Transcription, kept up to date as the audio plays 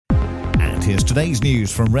And here's today's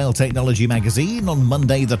news from Rail Technology Magazine on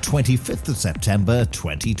Monday the 25th of September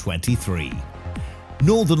 2023.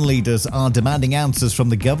 Northern leaders are demanding answers from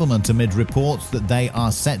the government amid reports that they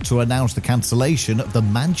are set to announce the cancellation of the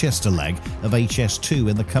Manchester leg of HS2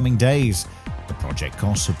 in the coming days. The project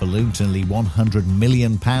costs have ballooned to nearly £100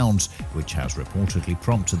 million, which has reportedly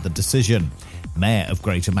prompted the decision. Mayor of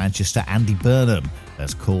Greater Manchester Andy Burnham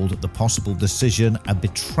has called the possible decision a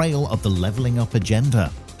betrayal of the levelling up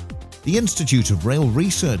agenda. The Institute of Rail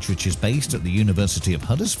Research, which is based at the University of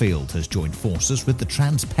Huddersfield, has joined forces with the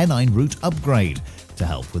Trans-Pennine route upgrade to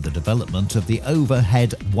help with the development of the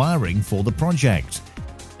overhead wiring for the project.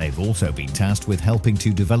 They've also been tasked with helping to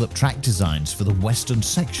develop track designs for the western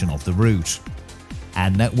section of the route.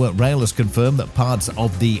 And Network Rail has confirmed that parts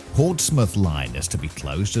of the Portsmouth line is to be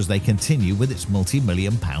closed as they continue with its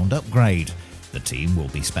multi-million-pound upgrade. The team will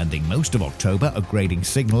be spending most of October upgrading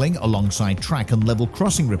signalling alongside track and level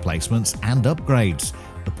crossing replacements and upgrades.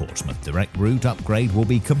 The Portsmouth direct route upgrade will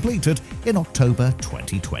be completed in October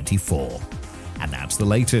 2024. And that's the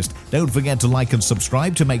latest. Don't forget to like and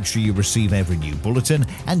subscribe to make sure you receive every new bulletin,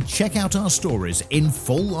 and check out our stories in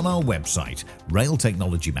full on our website,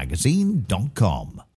 railtechnologymagazine.com.